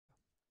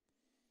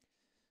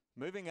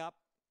Moving up,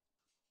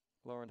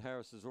 Lauren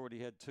Harris has already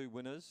had 2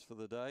 winners for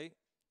the day,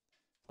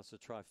 plus a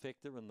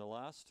trifecta in the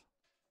last.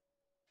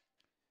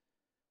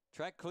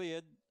 Track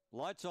cleared,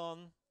 lights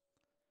on.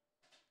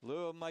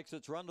 Lure makes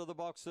its run to the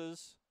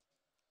boxes.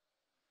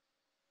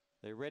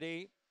 They're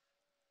ready.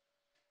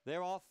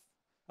 They're off.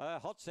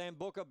 Hot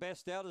Sambuca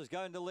best out is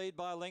going to lead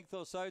by a length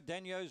or so.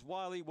 Daniels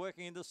Wiley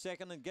working into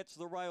second and gets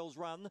the rails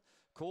run.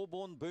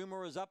 Corborn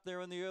Boomer is up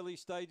there in the early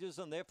stages,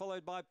 and they're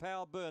followed by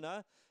Power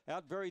Burner.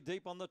 Out very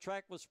deep on the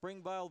track was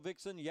Springvale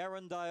Vixen,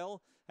 Yarrendale,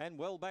 and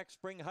well back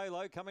Spring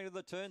Halo coming to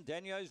the turn.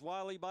 Daniels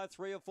Wiley by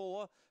 3 or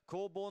 4.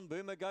 Corborn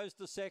Boomer goes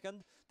to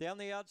second. Down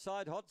the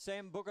outside, Hot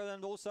Sambuca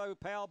and also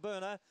Power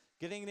Burner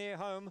getting near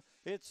home.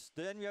 It's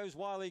Daniels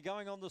Wiley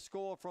going on the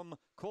score from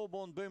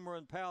Corborn Boomer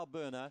and Power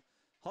Burner.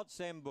 Hot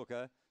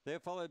Sambuca, they're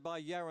followed by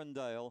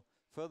Yarrendale.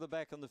 Further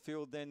back in the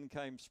field then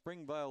came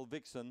Springvale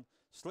Vixen,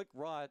 Slick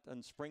Riot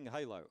and Spring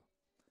Halo.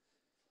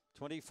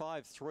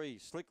 25-3,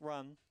 Slick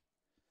Run.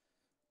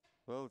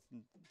 Well,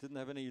 didn't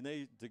have any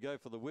need to go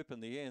for the whip in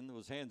the end. It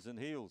was hands and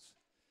heels.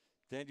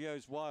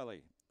 Daniels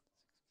Wiley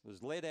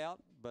was led out,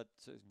 but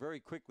very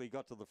quickly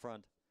got to the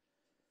front.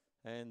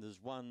 And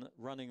there's one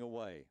running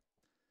away.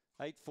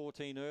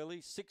 8:14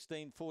 early,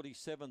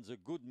 16:47's a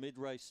good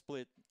mid-race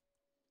split.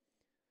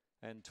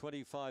 And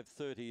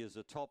 25:30 is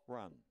a top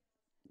run.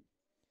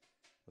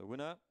 The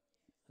winner,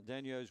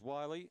 Daniels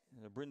Wiley,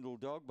 a brindle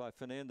dog by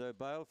Fernando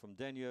Bale from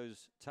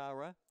Daniels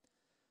Tara,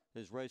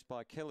 is raced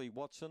by Kelly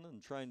Watson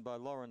and trained by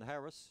Lauren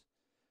Harris.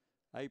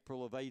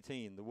 April of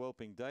 18, the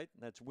whelping date.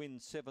 That's win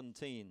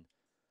 17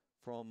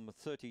 from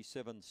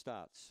 37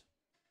 starts.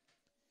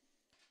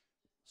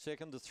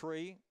 Second to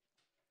 3,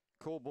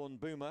 Corborn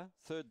Boomer.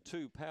 Third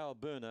 2, Power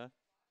Burner.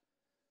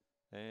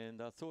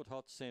 And I thought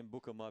Hot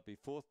Sambuca might be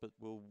 4th, but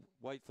we'll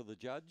wait for the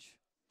judge.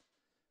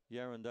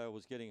 Yarrendale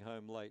was getting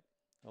home late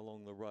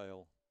along the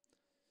rail.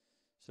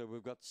 So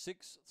we've got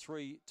 6,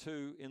 3,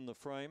 2 in the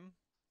frame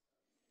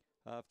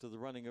after the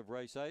running of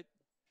race 8.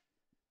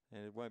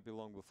 And it won't be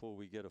long before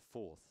we get a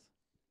 4th.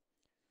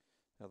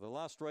 Now the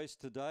last race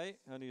today,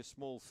 only a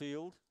small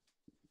field.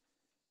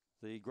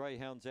 The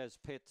Greyhounds as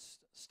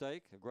Pets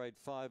stake, a grade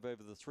 5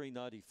 over the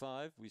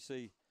 395. We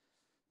see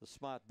the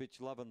Smart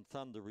Bitch Love and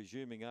Thunder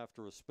resuming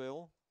after a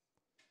spell.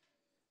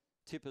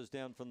 Tippers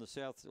down from the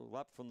south,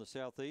 up from the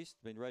southeast,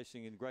 been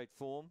racing in great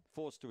form.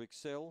 Forced to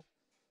Excel,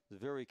 is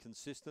very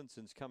consistent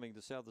since coming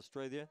to South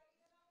Australia.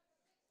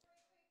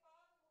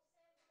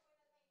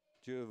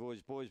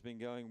 Jervoy's Boy's been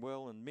going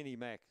well, and Minnie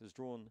Mac has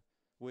drawn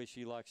where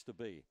she likes to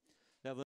be.